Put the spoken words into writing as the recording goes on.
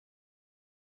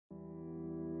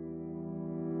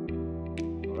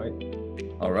right?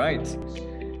 All right.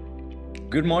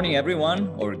 Good morning, everyone,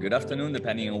 or good afternoon,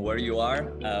 depending on where you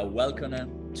are.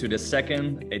 Welcome to the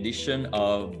second edition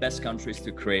of Best Countries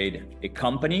to Create a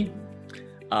Company.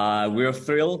 We're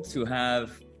thrilled to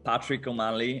have Patrick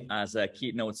O'Malley as a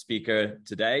keynote speaker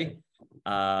today.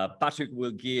 Patrick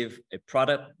will give a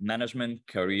product management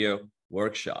career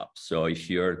workshop. So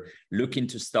if you're looking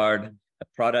to start a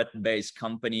product-based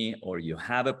company, or you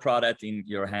have a product in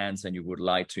your hands and you would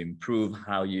like to improve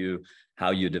how you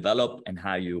develop and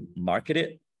how you market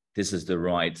it, this is the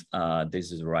right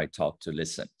talk to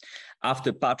listen.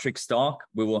 After Patrick's talk,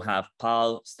 we will have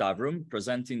Pal Stavrum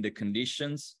presenting the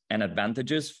conditions and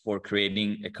advantages for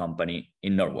creating a company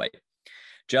in Norway.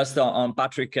 Just on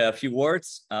Patrick, a few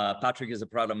words. Patrick is a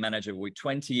product manager with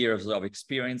 20 years of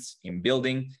experience in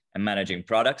building and managing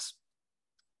products.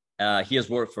 He has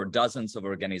worked for dozens of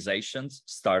organizations,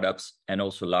 startups, and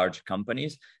also large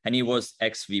companies, and he was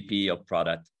ex-VP of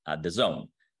product at DAZN.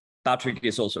 Patrick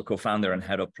is also co-founder and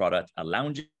head of product at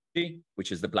Loungi,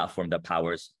 which is the platform that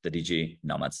powers the Digi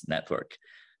Nomads network.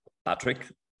 Patrick,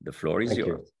 the floor is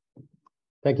yours.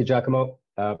 Thank you, Giacomo.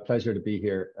 Pleasure to be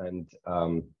here. And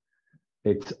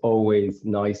it's always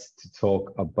nice to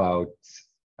talk about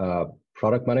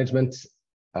product management.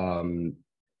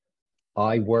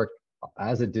 I work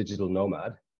as a digital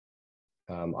nomad.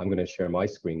 I'm going to share my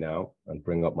screen now and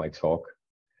bring up my talk.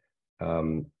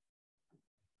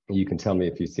 You can tell me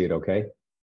if you see it okay.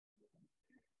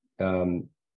 I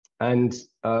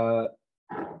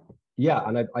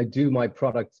do my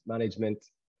product management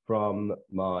from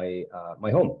my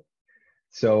home.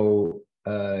 So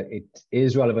it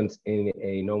is relevant in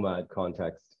a nomad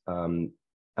context. And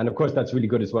of course, that's really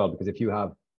good as well, because if you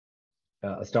have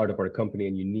a startup or a company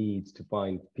and you need to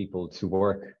find people to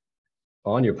work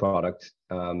on your product,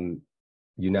 you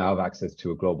now have access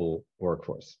to a global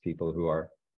workforce, people who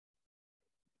are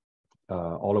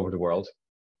all over the world,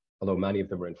 although many of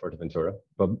them are in Fuerteventura,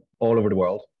 but all over the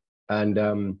world. And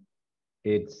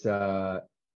it's a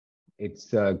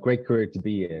great career to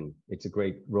be in. It's a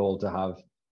great role to have.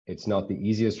 It's not the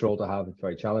easiest role to have. It's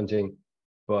very challenging,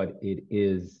 but it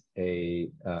is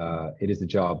a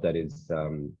job that is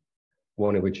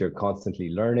one in which you're constantly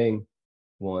learning,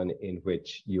 one in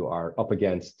which you are up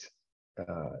against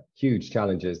huge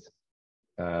challenges,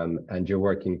 and you're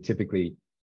working typically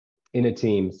in a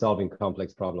team, solving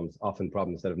complex problems, often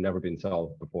problems that have never been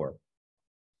solved before.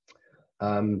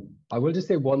 I will just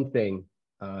say one thing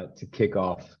to kick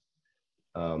off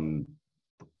the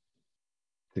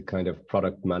kind of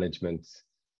product management,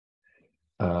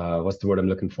 what's the word I'm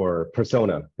looking for?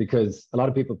 Persona. Because a lot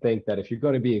of people think that if you're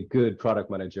going to be a good product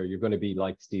manager, you're going to be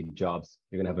like Steve Jobs.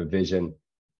 You're going to have a vision.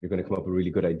 You're going to come up with really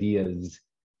good ideas.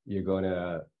 You're going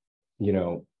to,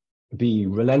 be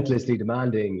relentlessly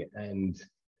demanding. And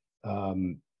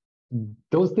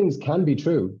those things can be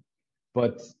true,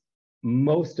 but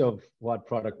most of what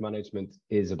product management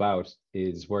is about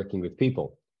is working with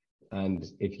people. And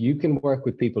if you can work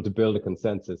with people to build a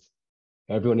consensus,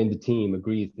 everyone in the team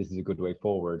agrees this is a good way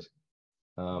forward,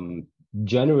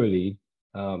 generally,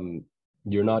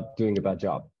 you're not doing a bad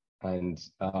job. And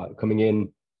coming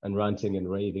in and ranting and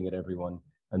raving at everyone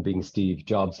and being Steve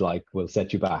Jobs-like will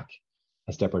set you back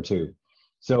a step or two.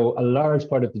 So a large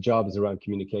part of the job is around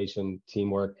communication,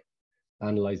 teamwork,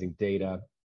 analyzing data,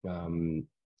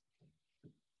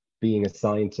 being a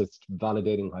scientist,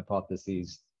 validating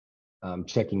hypotheses,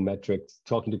 checking metrics,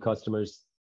 talking to customers,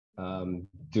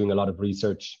 doing a lot of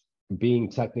research, being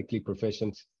technically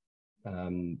proficient,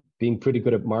 being pretty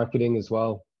good at marketing as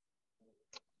well.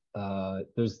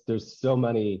 There's so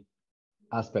many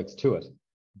aspects to it,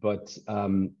 but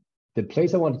the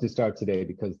place I wanted to start today,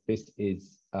 because this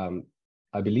is,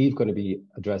 I believe, going to be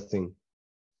addressing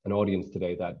an audience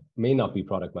today that may not be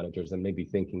product managers and may be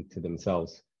thinking to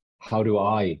themselves, how do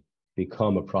I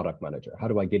become a product manager? How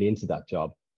do I get into that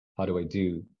job? How do I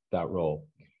do that role?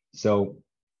 So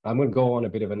I'm going to go on a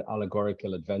bit of an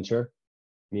allegorical adventure,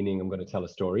 meaning I'm going to tell a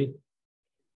story,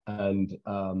 and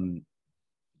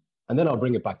then I'll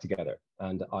bring it back together,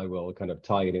 and I will kind of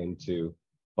tie it into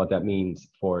what that means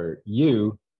for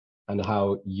you and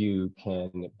how you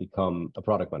can become a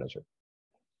product manager.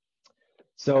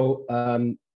 So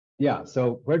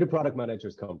so where do product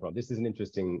managers come from? This is an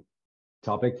interesting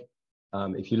topic.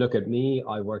 If you look at me,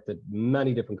 I worked at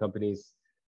many different companies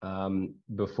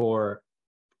before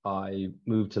I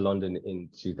moved to London in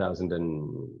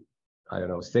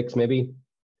 2006 maybe,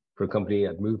 for a company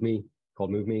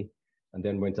called MoveMe, and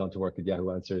then went on to work at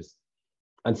Yahoo Answers.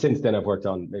 And since then, I've worked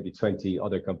on maybe 20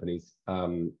 other companies,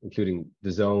 including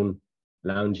DAZN,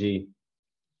 Loungi.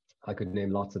 I could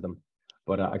name lots of them,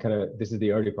 but this is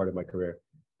the early part of my career.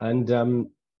 And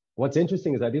what's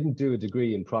interesting is I didn't do a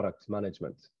degree in product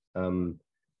management.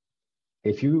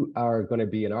 If you are going to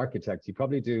be an architect, you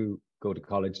probably do go to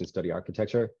college and study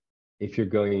architecture. If you're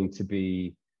going to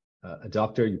be a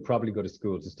doctor, you probably go to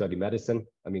school to study medicine.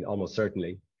 I mean, almost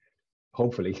certainly,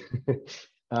 hopefully.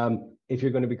 If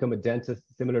you're going to become a dentist,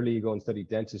 similarly, you go and study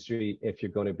dentistry. If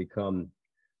you're going to become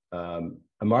a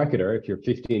marketer, if you're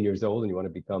 15 years old and you want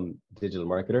to become a digital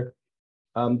marketer,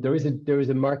 there is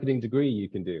a marketing degree you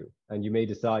can do, and you may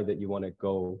decide that you want to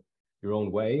go your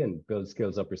own way and build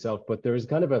skills up yourself. But there is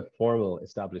kind of a formal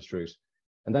established route,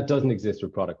 and that doesn't exist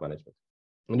with product management.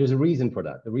 And there's a reason for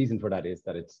that. The reason for that is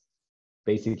that it's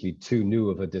basically too new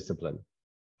of a discipline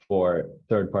for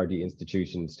third-party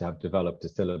institutions to have developed a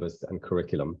syllabus and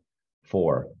curriculum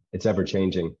for. It's ever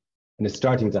changing, and it's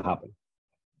starting to happen.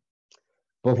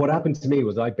 But what happened to me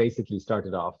was I basically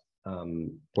started off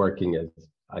working as,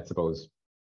 I suppose,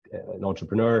 an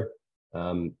entrepreneur,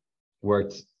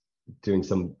 worked doing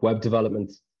some web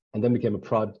development, and then became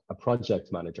a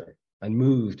project manager and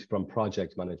moved from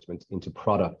project management into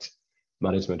product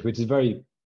management, which is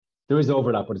there is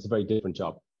overlap, but it's a very different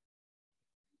job.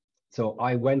 So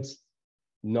I went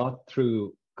not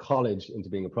through college into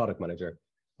being a product manager.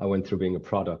 I went through being a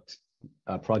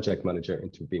project manager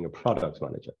into being a product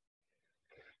manager.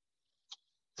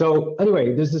 So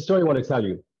anyway, there's a story I want to tell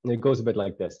you, and it goes a bit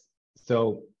like this.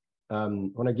 So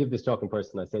when I give this talk in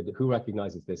person, I said, who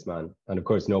recognizes this man? And of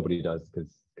course, nobody does,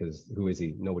 because who is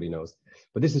he? Nobody knows.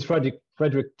 But this is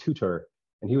Frederick Tutor,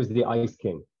 and he was the ice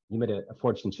king. He made a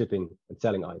fortune shipping and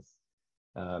selling ice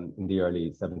in the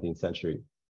early 17th century.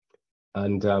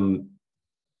 And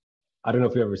I don't know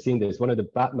if you've ever seen this. One of the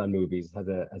Batman movies has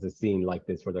a scene like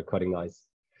this where they're cutting ice.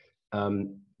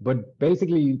 But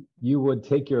basically, you would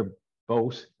take your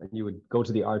boat and you would go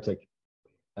to the Arctic,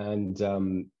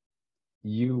 and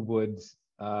you would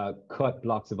cut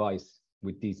blocks of ice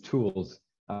with these tools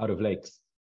out of lakes.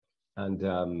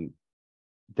 And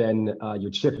then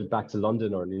you'd ship it back to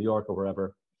London or New York or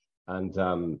wherever.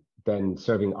 And then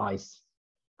serving ice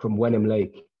from Wenham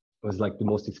Lake was like the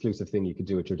most exclusive thing you could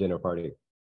do at your dinner party,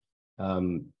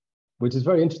 which is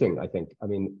very interesting, I think. I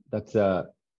mean, that's a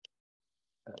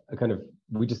kind of,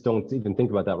 we just don't even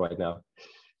think about that right now.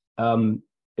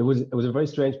 It was a very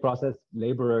strange process.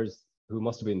 Laborers who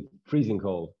must have been freezing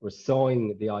cold were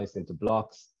sawing the ice into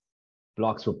blocks.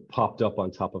 Blocks were popped up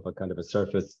on top of a kind of a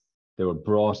surface. They were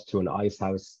brought to an ice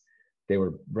house. They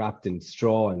were wrapped in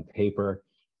straw and paper.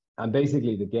 And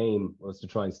basically the game was to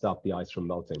try and stop the ice from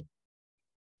melting.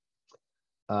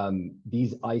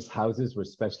 These ice houses were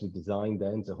specially designed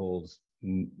then to hold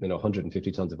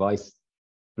 150 tons of ice,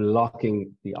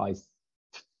 blocking the ice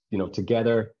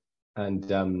together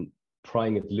and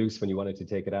prying it loose when you wanted to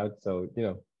take it out. So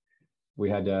we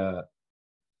had a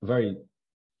very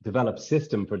developed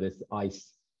system for this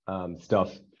ice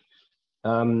stuff.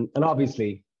 And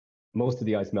obviously most of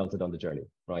the ice melted on the journey,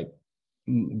 right?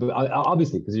 But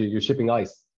obviously, because you're shipping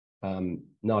ice,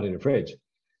 not in a fridge.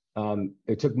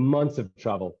 It took months of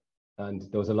travel, and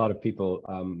there was a lot of people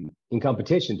in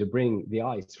competition to bring the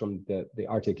ice from the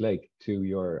Arctic Lake to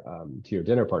your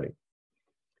dinner party.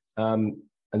 And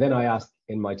then I asked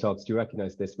in my talks, do you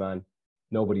recognize this man?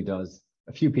 Nobody does.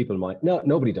 A few people might. No,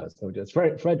 nobody does. Nobody does.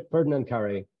 Ferdinand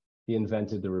Carré, he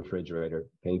invented the refrigerator,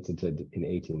 patented in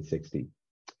 1860,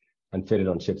 and fitted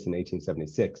on ships in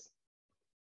 1876.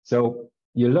 So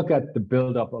you look at the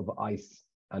buildup of ice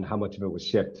and how much of it was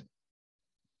shipped.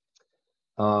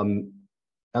 And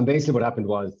basically what happened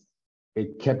was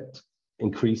it kept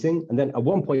increasing. And then at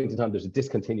one point in time, there's a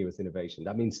discontinuous innovation.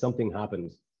 That means something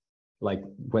happened, like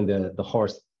when the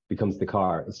horse becomes the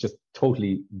car. It's just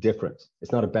totally different.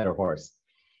 It's not a better horse.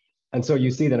 And so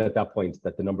you see then at that point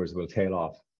that the numbers will tail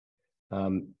off.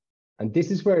 And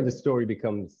this is where the story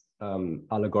becomes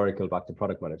allegorical back to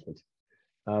product management.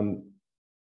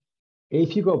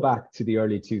 If you go back to the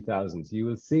early 2000s, you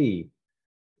will see,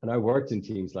 and I worked in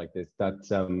teams like this, that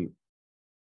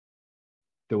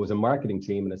there was a marketing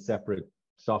team and a separate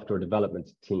software development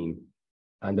team.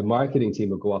 And the marketing team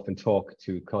would go off and talk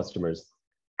to customers.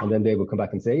 And then they would come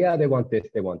back and say, yeah, they want this,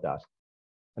 they want that.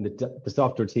 And the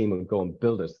software team would go and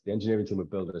build it. The engineering team would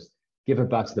build it, give it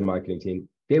back to the marketing team.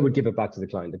 They would give it back to the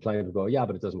client. The client would go, yeah,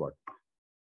 but it doesn't work.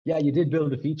 Yeah, you did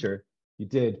build a feature. You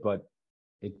did, but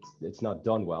it's not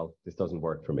done well. This doesn't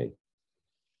work for me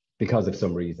because of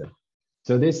some reason.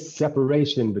 So this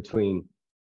separation between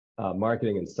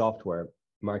marketing and software,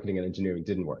 marketing and engineering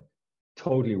didn't work.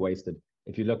 Totally wasted.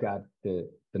 If you look at the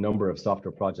number of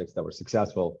software projects that were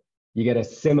successful, you get a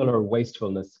similar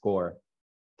wastefulness score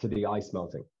to the ice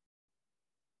melting.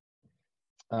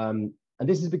 And And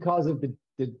this is because of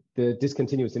the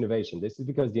discontinuous innovation. This is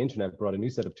because the internet brought a new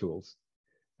set of tools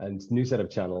and new set of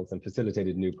channels and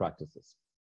facilitated new practices.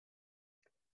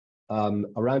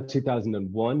 Around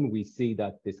 2001, we see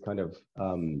that this kind of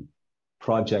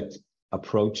project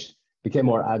approach became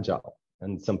more agile.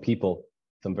 And some people,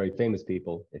 some very famous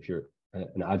people, if you're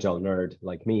an agile nerd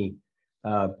like me,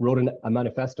 wrote a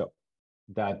manifesto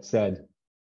that said,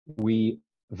 we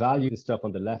value the stuff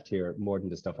on the left here more than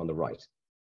the stuff on the right.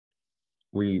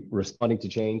 Responding to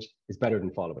change is better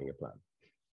than following a plan.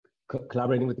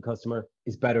 Collaborating with the customer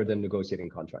is better than negotiating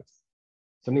contracts.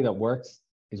 Something that works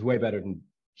is way better than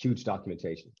huge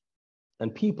documentation.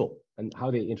 And people and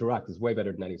how they interact is way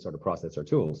better than any sort of process or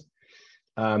tools.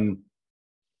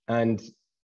 And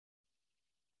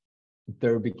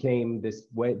there became this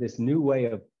new way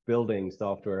of building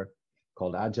software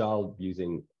called Agile,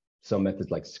 using some methods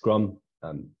like Scrum,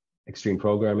 extreme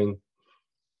programming,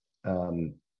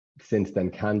 since then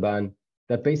Kanban,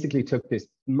 that basically took this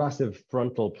massive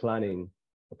frontal planning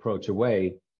approach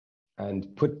away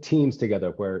and put teams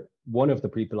together where one of the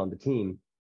people on the team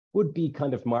would be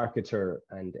kind of marketer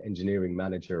and engineering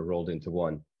manager rolled into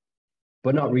one,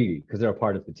 but not really, because they're a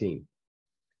part of the team.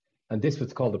 And this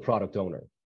was called the product owner.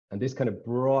 And this kind of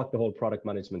brought the whole product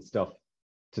management stuff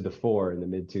to the fore in the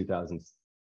mid 2000s.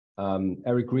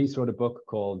 Eric Ries wrote a book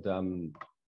called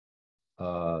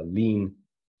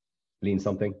Lean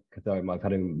something, because I've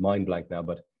had a mind blank now,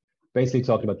 but basically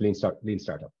talking about lean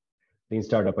startup.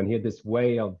 And he had this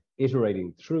way of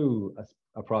iterating through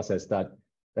a process that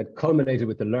culminated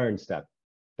with the learn step,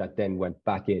 that then went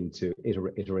back into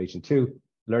iteration 2,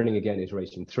 learning again,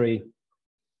 iteration 3.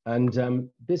 And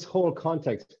this whole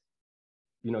context,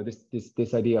 you know,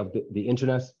 this idea of the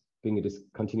internet being a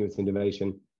continuous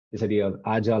innovation, this idea of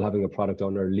agile having a product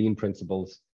owner, lean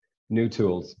principles, new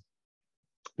tools,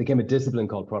 became a discipline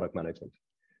called product management,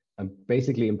 and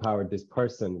basically empowered this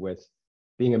person with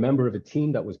being a member of a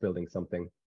team that was building something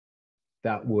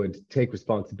that would take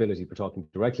responsibility for talking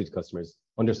directly to customers,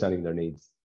 understanding their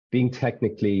needs, being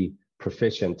technically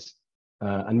proficient,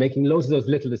 and making loads of those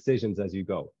little decisions as you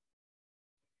go.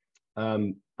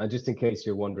 And just in case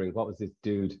you're wondering, what was this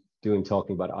dude doing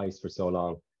talking about ice for so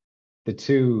long? The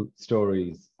two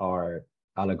stories are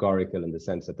allegorical in the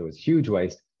sense that there was huge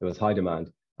waste, there was high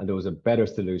demand, and there was a better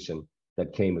solution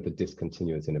that came with a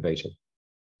discontinuous innovation.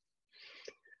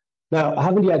 Now, I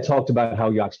haven't yet talked about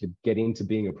how you actually get into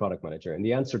being a product manager. And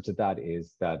the answer to that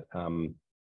is that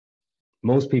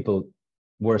most people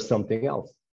were something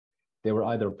else. They were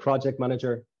either a project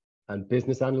manager and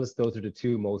business analyst. Those are the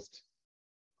two most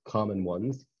common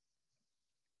ones.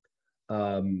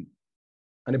 And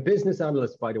a business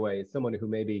analyst, by the way, is someone who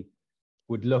maybe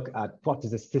would look at what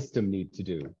does a system need to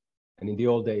do. And in the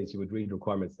old days, you would read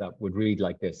requirements that would read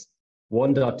like this: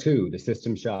 1.2, the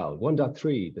system shall;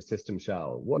 1.3, the system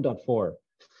shall; 1.4.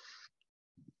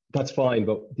 That's fine,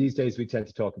 but these days we tend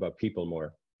to talk about people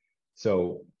more,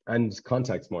 so, and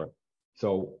context more.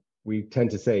 So we tend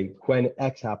to say, when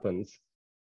X happens,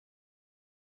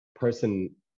 person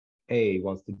A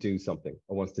wants to do something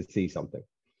or wants to see something.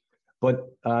 But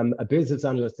a business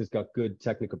analyst has got good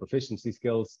technical proficiency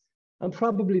skills and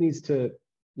probably needs to,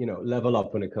 you know, level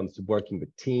up when it comes to working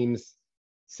with teams,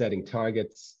 setting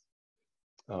targets,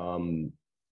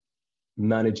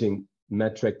 managing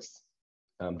metrics,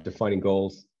 defining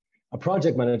goals. A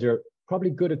project manager, probably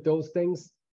good at those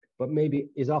things, but maybe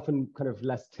is often kind of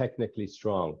less technically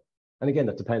strong. And again,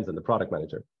 that depends on the product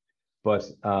manager. But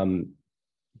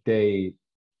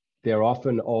they're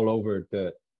often all over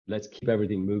the, let's keep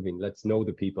everything moving, let's know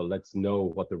the people, let's know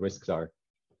what the risks are,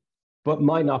 but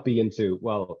might not be into,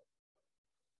 well,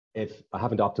 if I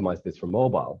haven't optimized this for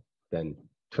mobile, then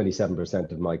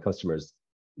 27% of my customers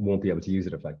won't be able to use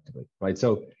it effectively, right?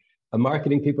 So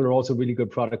marketing people are also really good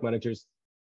product managers.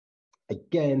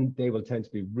 Again, they will tend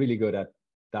to be really good at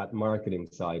that marketing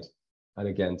side. And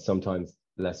again, sometimes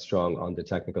less strong on the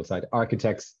technical side.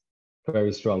 Architects,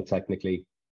 very strong technically,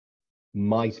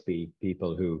 might be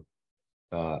people who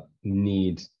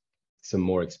need some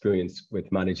more experience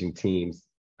with managing teams,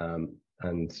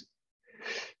 and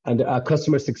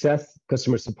customer success,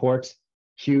 customer support.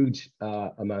 Huge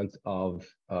amount of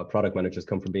product managers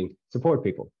come from being support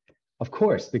people, of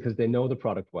course, because they know the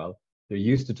product well, they're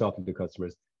used to talking to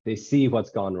customers, they see what's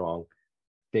gone wrong,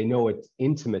 they know it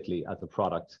intimately as a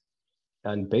product,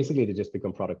 and basically they just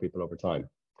become product people over time.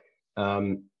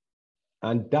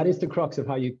 And that is the crux of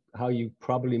how you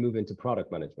probably move into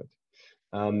product management.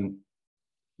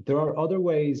 There are other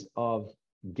ways of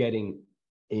getting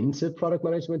into product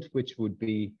management, which would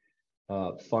be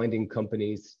finding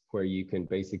companies where you can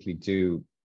basically do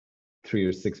 3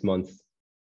 or 6 months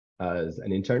as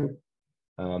an intern.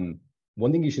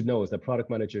 One thing you should know is that product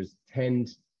managers tend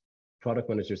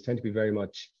to be very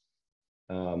much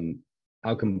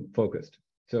outcome focused.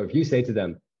 So if you say to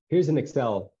them, here's an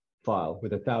Excel file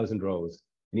with 1,000 rows,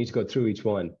 you need to go through each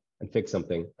one and fix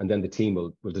something, and then the team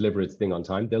will deliver its thing on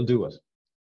time, they'll do it.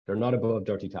 They're not above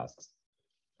dirty tasks.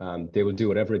 They will do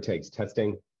whatever it takes,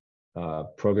 testing,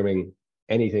 programming,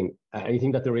 anything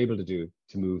that they're able to do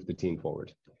to move the team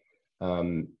forward.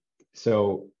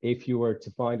 So if you were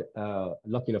to find,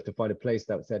 lucky enough to find a place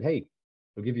that said, hey,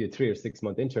 we'll give you a 3 or 6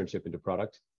 month internship into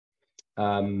product,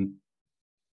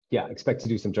 yeah, expect to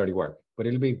do some dirty work, but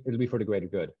it'll be for the greater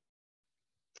good.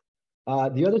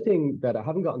 The other thing that I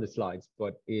haven't got on the slides,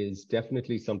 but is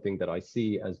definitely something that I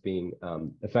see as being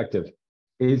effective,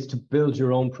 is to build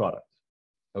your own product.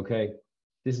 Okay,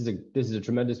 this is a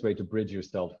tremendous way to bridge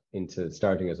yourself into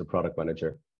starting as a product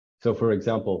manager. So, for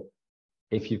example,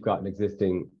 if you've got an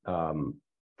existing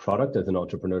product as an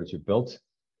entrepreneur that you've built,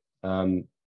 can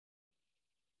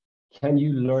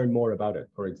you learn more about it?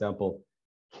 For example,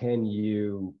 can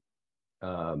you,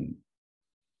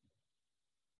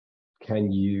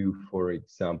 for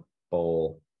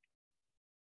example,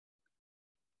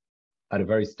 at a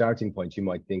very starting point, you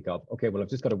might think of, okay, well, I've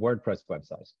just got a WordPress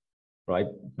website, right?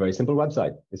 Very simple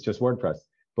website. It's just WordPress.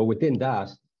 But within that,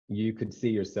 you could see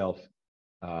yourself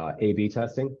A/B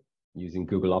testing using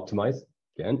Google Optimize.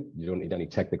 Again, you don't need any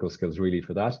technical skills really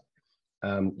for that.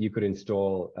 You could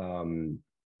install,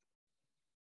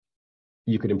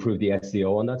 you could improve the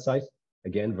SEO on that site.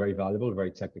 Again, very valuable,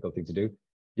 very technical thing to do.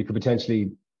 You could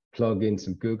potentially plug in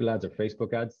some Google ads or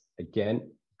Facebook ads.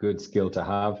 Again, good skill to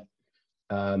have.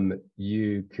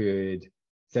 You could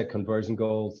set conversion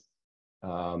goals,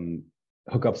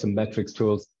 hook up some metrics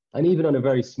tools, and even on a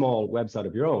very small website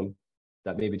of your own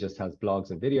that maybe just has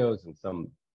blogs and videos and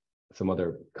some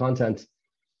other content,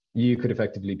 you could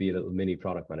effectively be a little mini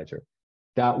product manager.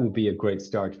 That would be a great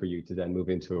start for you to then move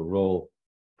into a role,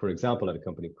 for example, at a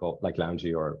company called like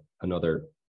Loungy or another,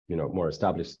 more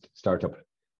established startup,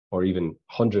 or even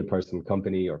 100-person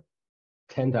company or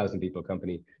 10,000 people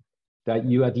company, that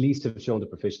you at least have shown the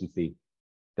proficiency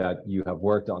that you have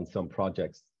worked on some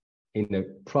projects in a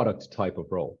product type of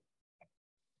role.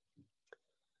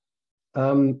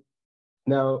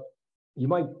 Now, you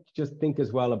might just think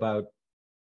as well about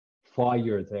why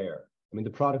you're there. I mean, the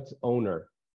product owner,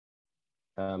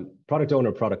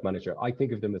 product manager, I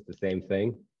think of them as the same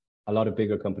thing. A lot of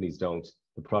bigger companies don't.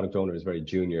 The product owner is very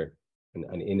junior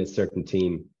and in a certain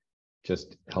team,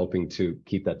 just helping to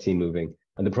keep that team moving.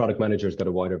 And the product manager's got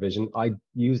a wider vision. I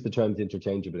use the terms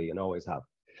interchangeably and always have.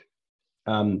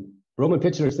 Roman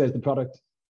Pitchler says the product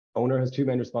owner has 2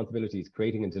 main responsibilities: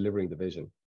 creating and delivering the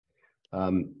vision.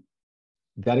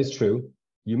 That is true.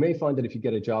 You may find that if you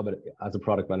get a job as a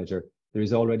product manager, there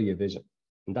is already a vision,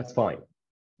 and that's fine.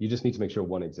 You just need to make sure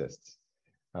one exists.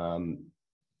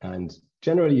 And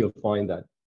generally, you'll find that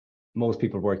most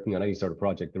people working on any sort of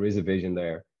project, there is a vision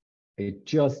there. It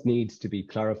just needs to be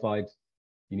clarified.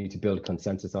 You need to build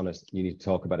consensus on it. You need to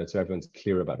talk about it so everyone's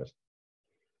clear about it.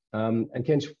 And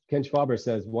Ken Schwaber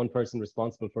says one person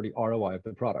responsible for the ROI of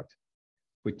the product,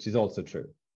 which is also true.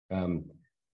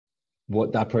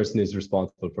 What that person is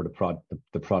responsible for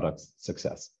the product's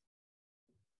success.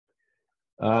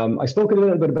 I spoke a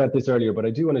little bit about this earlier, but I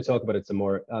do want to talk about it some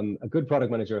more. A good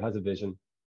product manager has a vision,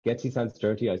 gets his hands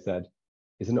dirty, I said,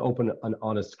 is an open and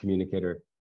honest communicator,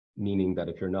 meaning that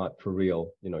if you're not for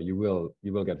real, you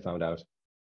will get found out.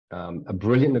 A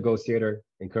brilliant negotiator,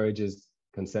 encourages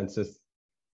consensus.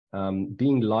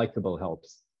 Being likable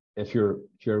helps. If you're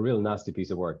a real nasty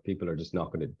piece of work, people are just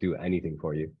not going to do anything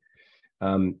for you.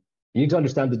 You need to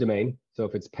understand the domain. So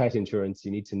if it's pet insurance,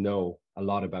 you need to know a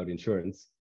lot about insurance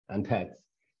and pets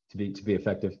to be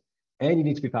effective. And you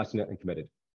need to be passionate and committed.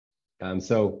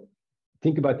 So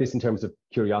think about this in terms of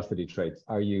curiosity traits.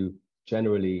 Are you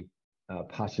generally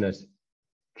passionate,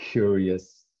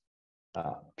 curious,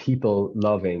 people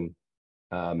loving?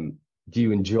 Do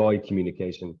you enjoy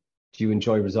communication? Do you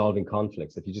enjoy resolving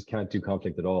conflicts? If you just can't do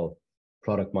conflict at all,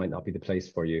 product might not be the place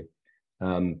for you.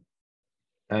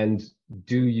 And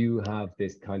do you have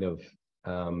this kind of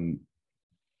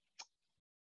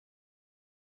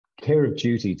care of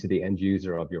duty to the end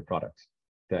user of your product,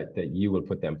 that you will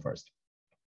put them first?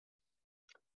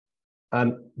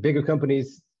 Bigger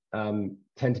companies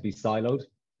tend to be siloed: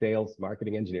 sales,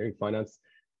 marketing, engineering, finance.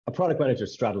 A product manager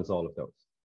straddles all of those.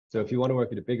 So if you want to work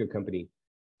with a bigger company,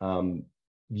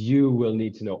 you will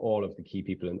need to know all of the key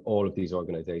people in all of these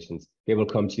organizations. They will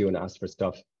come to you and ask for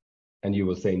stuff, and you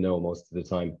will say no most of the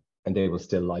time, and they will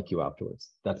still like you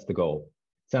afterwards. That's the goal.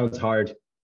 Sounds hard.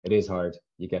 It is hard.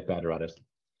 You get better at it.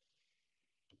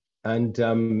 And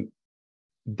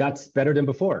that's better than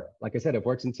before. Like I said, I've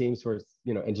worked in teams where,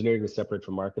 engineering was separate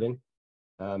from marketing.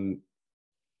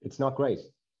 It's not great.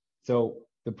 So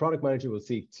the product manager will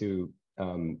seek to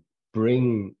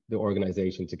bring the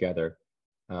organization together,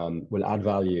 will add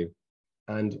value,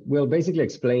 and will basically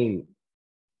explain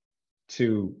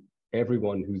to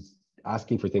everyone who's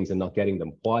asking for things and not getting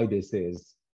them why this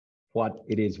is what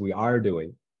it is we are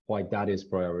doing, why that is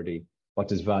priority, what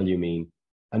does value mean,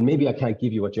 and maybe I can't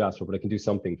give you what you asked for, but I can do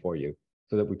something for you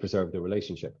so that we preserve the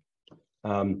relationship.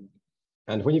 And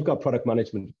when you've got product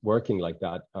management working like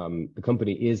that, the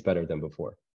company is better than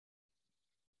before.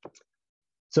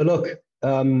 So look,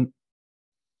 I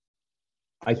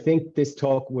think this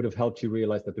talk would have helped you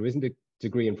realize that there isn't a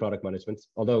degree in product management,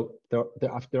 although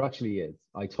there actually is.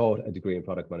 I taught a degree in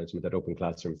product management at Open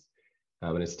Classrooms,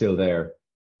 and it's still there,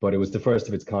 but it was the first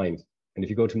of its kind. And if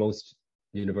you go to most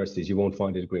universities, you won't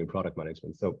find a degree in product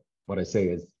management. So what I say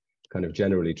is kind of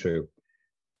generally true.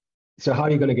 So how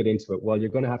are you going to get into it? Well, you're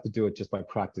going to have to do it just by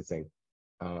practicing,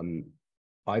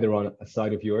 either on a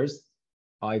side of yours,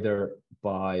 either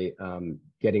by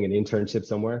getting an internship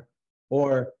somewhere,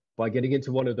 or by getting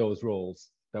into one of those roles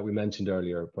that we mentioned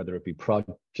earlier, whether it be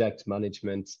project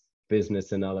management,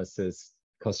 business analysis,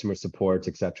 customer support,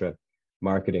 etc.,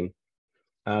 marketing.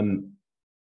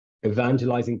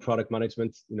 Evangelizing product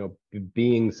management,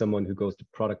 being someone who goes to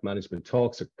product management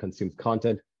talks or consumes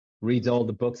content, reads all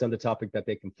the books on the topic that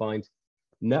they can find.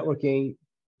 Networking,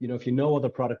 if you know other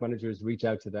product managers, reach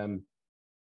out to them.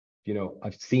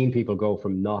 I've seen people go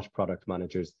from not product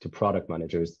managers to product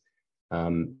managers.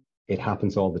 It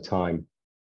happens all the time,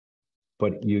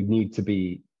 but you need to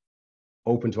be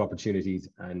open to opportunities,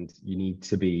 and you need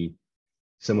to be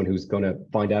someone who's going to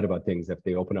find out about things if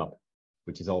they open up,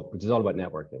 which is all about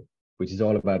networking, which is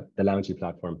all about the Loungy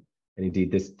platform, and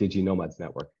indeed this Digi Nomads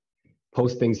network.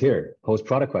 Post things here, post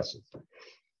product questions,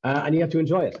 and you have to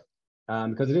enjoy it,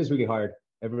 because it is really hard.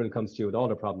 Everyone comes to you with all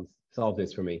their problems. Solve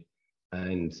this for me.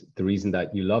 And the reason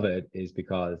that you love it is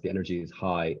because the energy is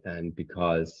high, and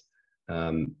because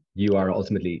you are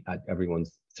ultimately at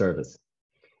everyone's service.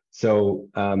 So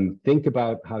think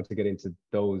about how to get into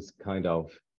those kind of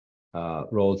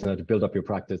roles, and how to build up your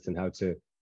practice, and how to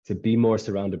be more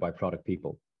surrounded by product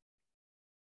people.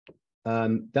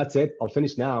 That's it. I'll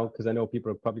finish now because I know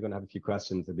people are probably going to have a few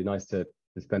questions. It'd be nice to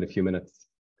spend a few minutes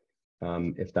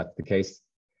if that's the case.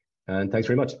 And thanks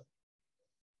very much.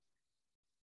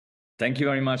 Thank you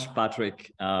very much,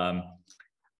 Patrick.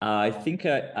 I think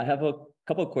I have a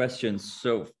couple of questions.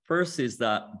 So first is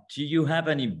that, do you have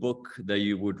any book that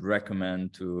you would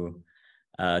recommend to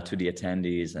the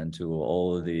attendees and to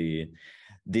all the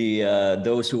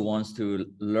those who wants to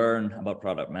learn about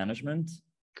product management?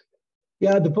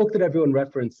 Yeah, the book that everyone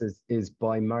references is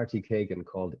by Marty Kagan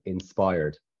called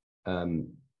Inspired.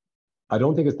 I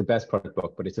don't think it's the best product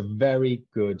book, but it's a very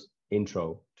good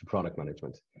intro to product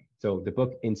management. So the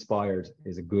book Inspired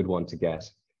is a good one to get.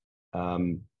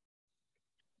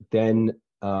 Then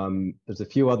there's a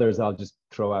few others I'll just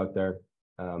throw out there.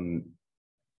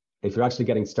 If you're actually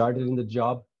getting started in the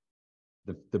job,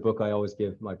 the book I always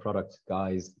give my product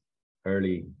guys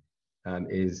early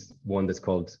is one that's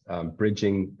called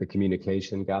Bridging the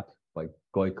Communication Gap by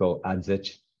Gojko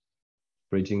Adzic.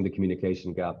 Bridging the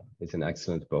Communication Gap is an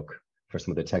excellent book for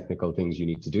some of the technical things you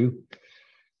need to do.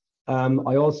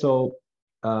 I also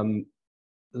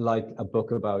like a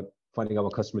book about finding out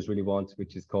what customers really want,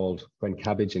 which is called When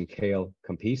Cabbage and Kale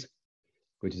Compete,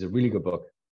 which is a really good book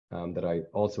that I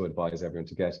also advise everyone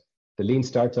to get. The Lean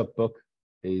Startup book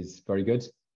is very good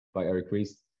by Eric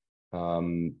Ries.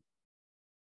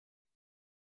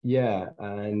 Yeah,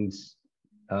 and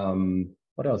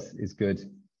what else is good?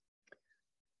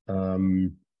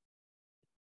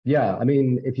 Yeah, I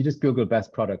mean, if you just Google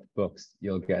best product books,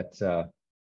 you'll get a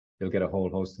whole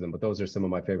host of them. But those are some of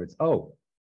my favorites. Oh,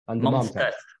 and the Mom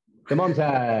Test. The Mom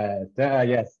Test.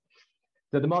 Yes.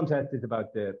 So the Mom Test is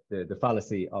about the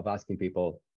fallacy of asking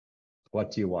people,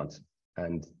 "What do you want?"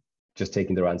 and just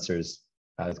taking their answers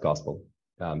as gospel.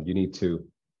 You need to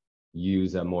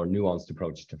use a more nuanced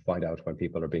approach to find out when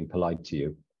people are being polite to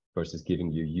you versus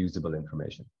giving you usable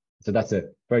information. So that's a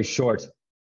very short,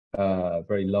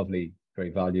 very lovely,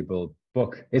 very valuable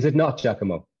book. Is it not,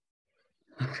 Giacomo?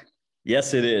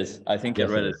 Yes, it is. I think yes,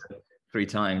 I read it 3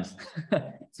 times.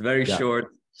 It's very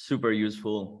short, super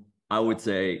useful. I would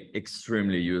say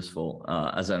extremely useful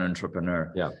as an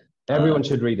entrepreneur. Yeah, everyone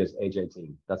should read it, age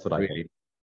 18. That's what I think.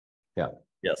 Yeah.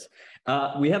 Yes.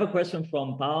 We have a question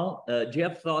from Paul. Do you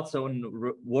have thoughts on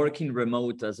working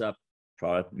remote as a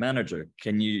product manager?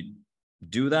 Can you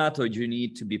do that, or do you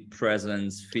need to be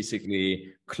present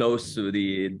physically close to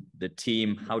the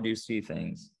team? How do you see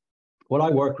things? Well, I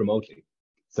work remotely.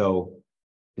 So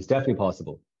it's definitely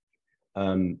possible.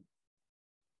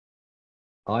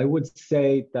 I would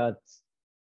say that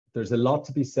there's a lot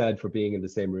to be said for being in the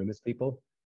same room as people.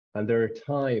 And there are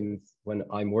times when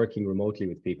I'm working remotely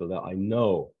with people that I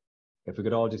know if we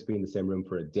could all just be in the same room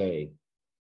for a day,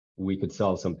 we could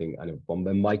solve something. And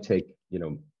it might take,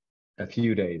 a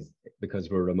few days because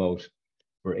we're remote,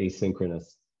 we're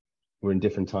asynchronous, we're in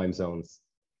different time zones.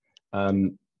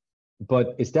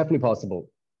 But it's definitely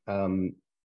possible.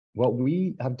 What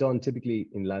we have done typically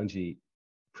in Loungi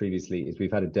previously is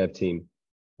we've had a dev team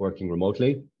working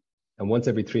remotely. And once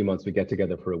every 3 months, we get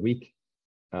together for a week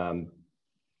to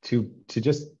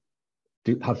just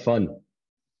have fun,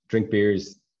 drink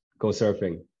beers, go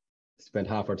surfing, spend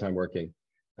half our time working.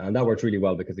 And that works really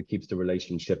well because it keeps the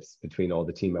relationships between all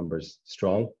the team members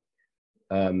strong.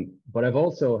 But I've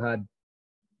also had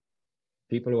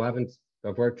people who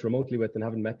I've worked remotely with and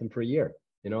haven't met them for a year.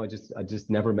 I just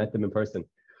never met them in person.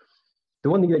 The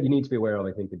one thing that you need to be aware of,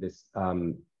 I think,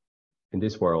 in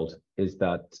this world is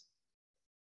that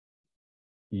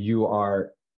you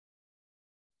are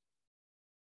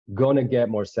gonna get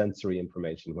more sensory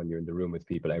information when you're in the room with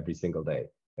people every single day.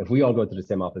 If we all go to the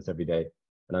same office every day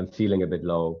and I'm feeling a bit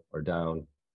low or down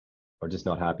or just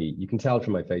not happy, you can tell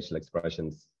from my facial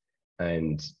expressions.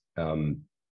 And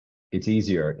it's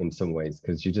easier in some ways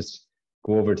because you just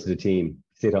go over to the team,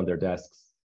 sit on their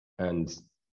desks, and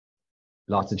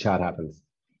lots of chat happens.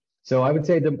 So I would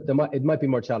say it might be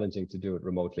more challenging to do it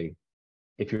remotely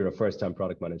if you're a first-time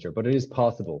product manager, but it is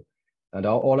possible. And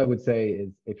all I would say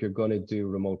is if you're going to do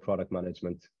remote product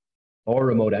management or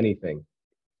remote anything,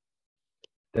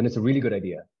 then it's a really good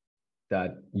idea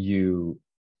that you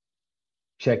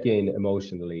check in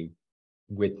emotionally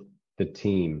with the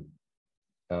team.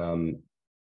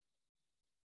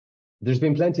 There's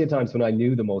been plenty of times when I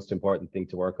knew the most important thing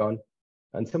to work on,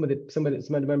 and some of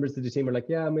the members of the team are like,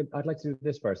 "Yeah, I'd like to do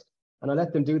this first," and I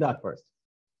let them do that first,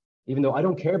 even though I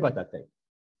don't care about that thing.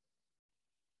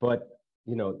 But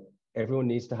everyone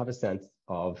needs to have a sense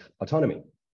of autonomy.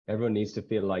 Everyone needs to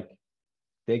feel like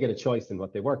they get a choice in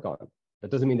what they work on. That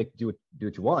doesn't mean they can do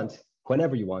what you want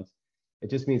whenever you want.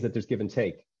 It just means that there's give and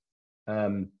take.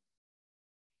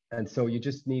 And so you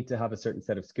just need to have a certain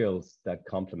set of skills that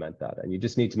complement that. And you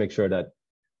just need to make sure that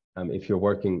if you're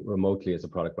working remotely as a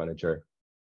product manager,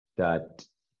 that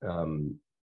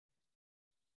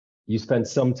you spend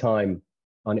some time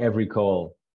on every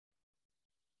call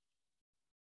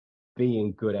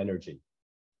being good energy,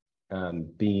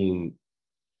 talking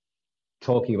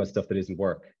about stuff that isn't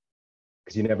work,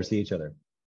 because you never see each other.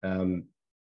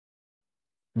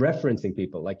 Referencing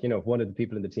people, like, if one of the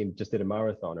people in the team just did a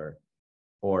marathon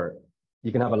or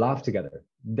you can have a laugh together.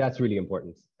 That's really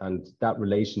important. And that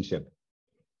relationship,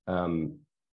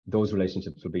 those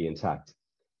relationships will be intact.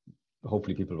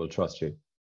 Hopefully people will trust you.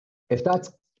 If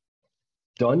that's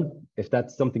done, if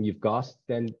that's something you've got,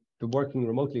 then the working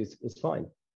remotely is fine.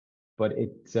 But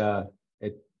it's not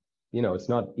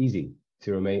easy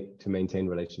to maintain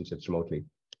relationships remotely.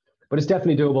 But it's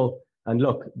definitely doable. And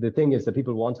look, the thing is that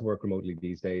people want to work remotely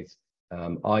these days.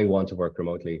 I want to work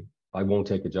remotely. I won't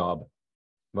take a job.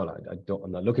 Well,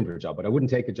 I'm not looking for a job, but I wouldn't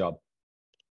take a job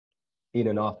in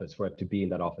an office where I have to be in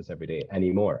that office every day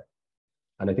anymore.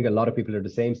 And I think a lot of people are the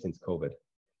same since COVID.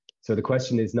 So the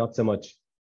question is not so much,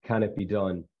 can it be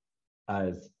done,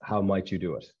 as how might you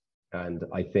do it? And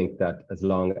I think that as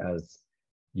long as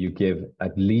you give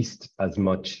at least as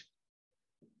much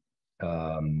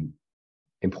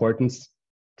importance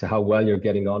to how well you're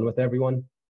getting on with everyone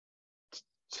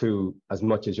to as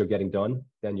much as you're getting done,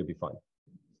 then you'll be fine.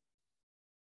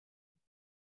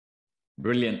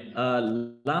 Brilliant.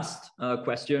 Last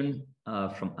question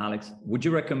from Alex. Would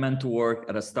you recommend to work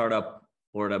at a startup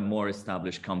or at a more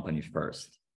established company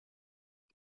first?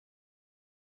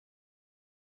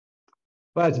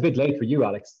 Well, it's a bit late for you,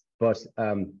 Alex, but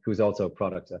who's also a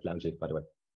product at Loungi, by the way.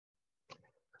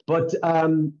 But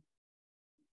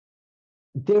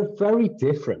they're very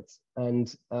different.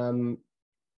 And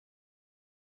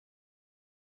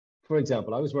for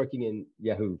example, I was working in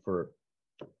Yahoo for,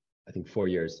 I think, 4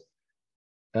 years.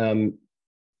 There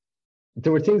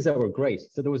were things that were great.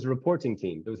 So there was a reporting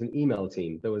team, there was an email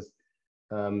team, there was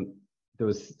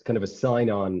kind of a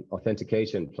sign-on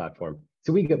authentication platform.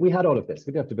 So we had all of this.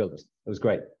 We didn't have to build it. It was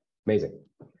great, amazing.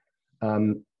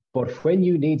 But when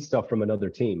you need stuff from another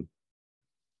team,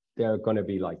 they're going to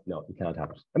be like, no, you can't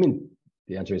have it. I mean,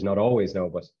 the answer is not always no,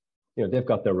 but they've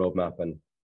got their roadmap, and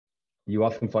you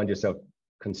often find yourself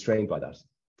constrained by that.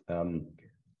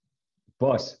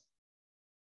 But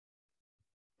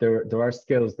there are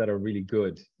skills that are really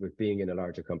good with being in a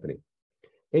larger company.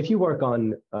 If you work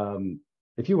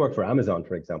for Amazon,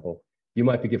 for example, You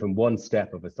might be given one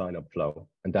step of a sign-up flow,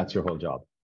 and that's your whole job,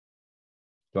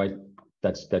 right?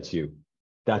 That's you.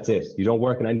 That's it. You don't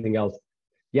work on anything else.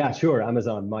 Yeah, sure,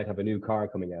 Amazon might have a new car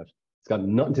coming out. It's got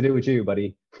nothing to do with you,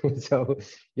 buddy. So,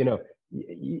 you know,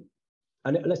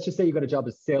 and let's just say you got a job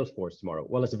as Salesforce tomorrow.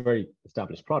 Well, it's a very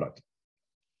established product.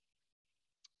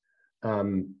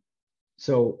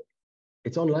 So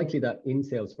it's unlikely that in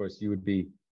Salesforce you would be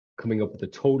coming up with a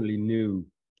totally new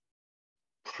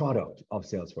product of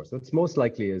Salesforce. What's most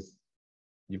likely is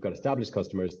you've got established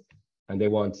customers and they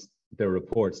want their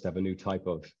reports to have a new type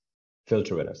of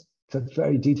filter in it. So it's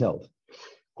very detailed.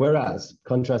 Whereas,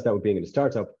 contrast that with being in a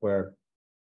startup where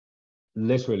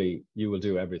literally you will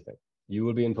do everything. You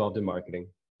will be involved in marketing.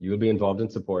 You will be involved in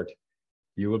support.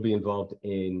 You will be involved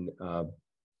in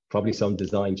probably some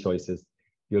design choices.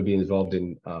 You'll be involved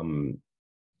in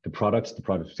the product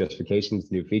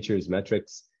specifications, new features,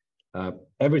 metrics,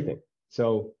 everything.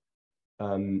 So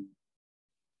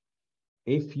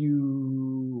if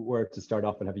you were to start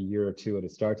off and have a year or two at a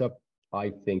startup,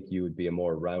 I think you would be a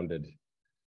more rounded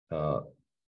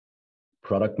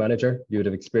product manager. You would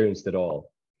have experienced it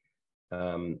all.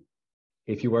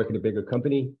 If you work at a bigger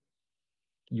company,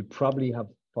 you probably have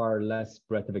far less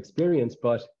breadth of experience.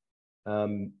 But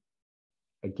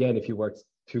again, if you worked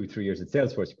 2-3 years at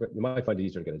Salesforce, you might find it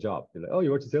easier to get a job. You're like, oh,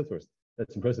 you worked at Salesforce.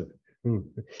 That's impressive.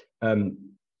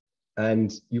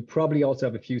 And you probably also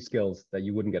have a few skills that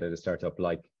you wouldn't get at a startup,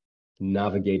 like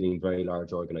navigating very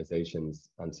large organizations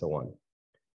and so on.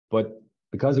 But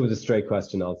because it was a straight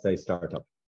question, I'll say startup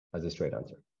as a straight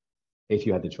answer, if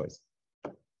you had the choice.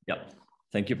 Yeah.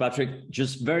 Thank you, Patrick.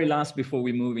 Just very last before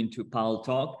we move into Pal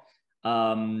Talk,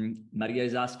 Maria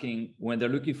is asking, when they're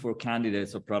looking for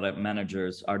candidates or product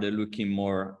managers, are they looking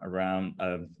more around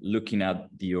looking at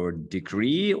your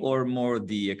degree or more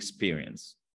the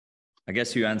experience? I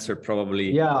guess you answered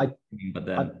probably. Yeah, but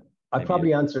then I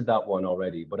probably answered that one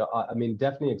already, but I mean,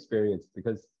 definitely experience,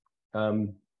 because,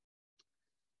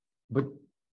 but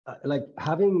like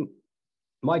having,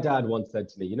 my dad once said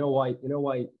to me, you know why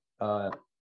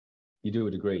you do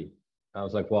a degree? I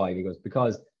was like, why? And he goes,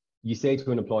 because you say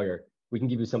to an employer, we can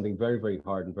give you something very, very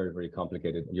hard and very, very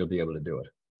complicated, and you'll be able to do it.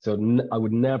 So I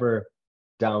would never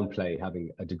downplay having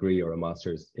a degree or a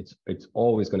master's. It's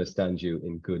always going to stand you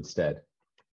in good stead.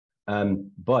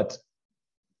 But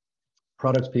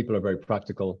product people are very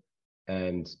practical.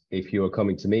 And if you are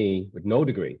coming to me with no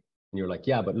degree and you're like,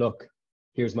 yeah, but look,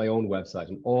 here's my own website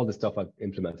and all the stuff I've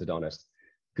implemented on it.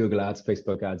 Google ads,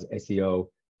 Facebook ads, SEO.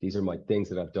 These are my things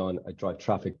that I've done. I drive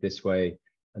traffic this way.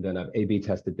 And then I've A/B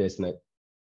tested this. And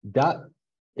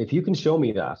if you can show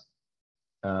me that,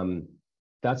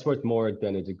 that's worth more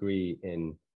than a degree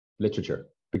in literature,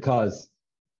 because,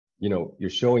 you know, you're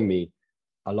showing me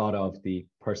a lot of the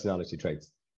personality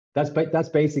traits. That's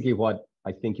basically what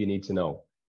I think you need to know.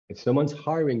 If someone's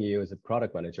hiring you as a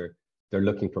product manager, they're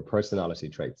looking for personality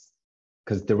traits,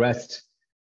 because the rest,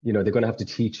 you know, they're going to have to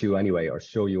teach you anyway, or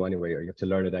show you anyway, or you have to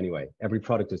learn it anyway. Every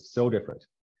product is so different.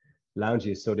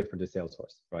 Loungy is so different to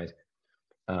Salesforce, right?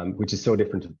 Which is so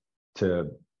different to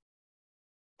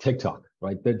TikTok,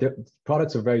 right? The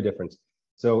products are very different.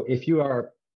 So if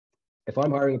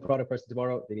I'm hiring a product person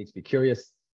tomorrow, they need to be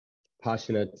curious,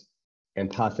 passionate,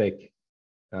 empathic,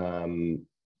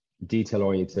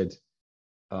 detail-oriented,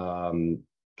 good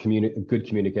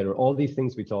communicator. All these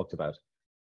things we talked about,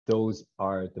 those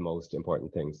are the most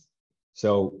important things.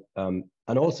 So, and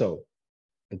also,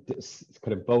 this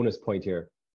kind of bonus point here,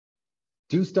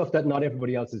 do stuff that not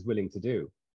everybody else is willing to do.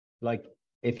 Like,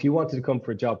 if you wanted to come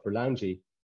for a job for Loungy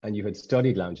and you had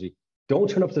studied Loungy, don't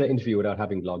turn up to the interview without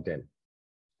having logged in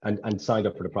and signed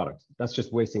up for the product. That's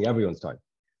just wasting everyone's time.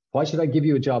 Why should I give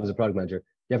you a job as a product manager?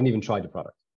 You haven't even tried the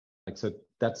product. Like, so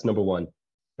that's number one.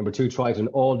 Number two, try it on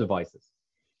all devices.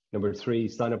 Number three,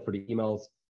 sign up for the emails,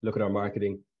 look at our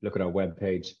marketing, look at our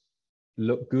webpage,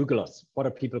 Google us. What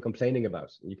are people complaining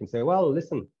about? You can say, well,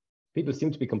 listen, people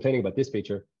seem to be complaining about this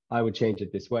feature. I would change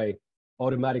it this way.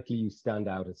 Automatically, you stand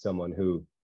out as someone who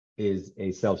is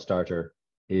a self-starter,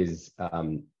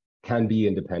 can be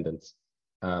independent,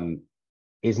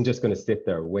 isn't just going to sit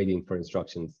there waiting for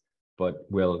instructions, but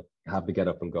will have to get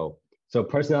up and go. So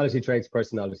personality traits.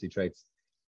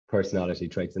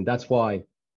 And that's why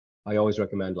I always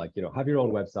recommend, like, you know, have your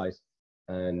own website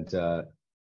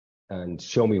and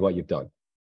show me what you've done.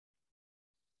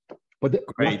 But the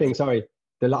last thing, sorry,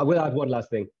 we'll add one last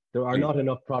thing. There are not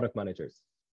enough product managers,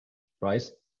 right?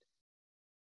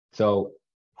 So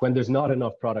when there's not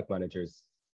enough product managers,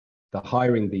 the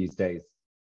hiring these days,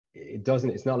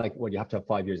 it's not like, well, you have to have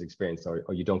 5 years experience or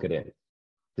you don't get in.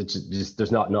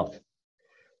 There's not enough.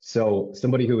 So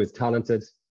somebody who is talented,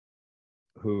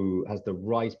 who has the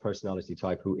right personality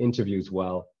type, who interviews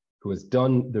well, who has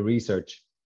done the research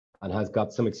and has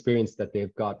got some experience that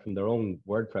they've got from their own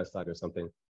WordPress site or something,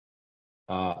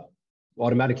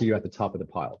 automatically you're at the top of the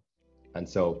pile. And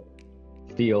so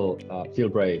feel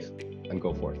brave and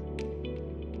go for it.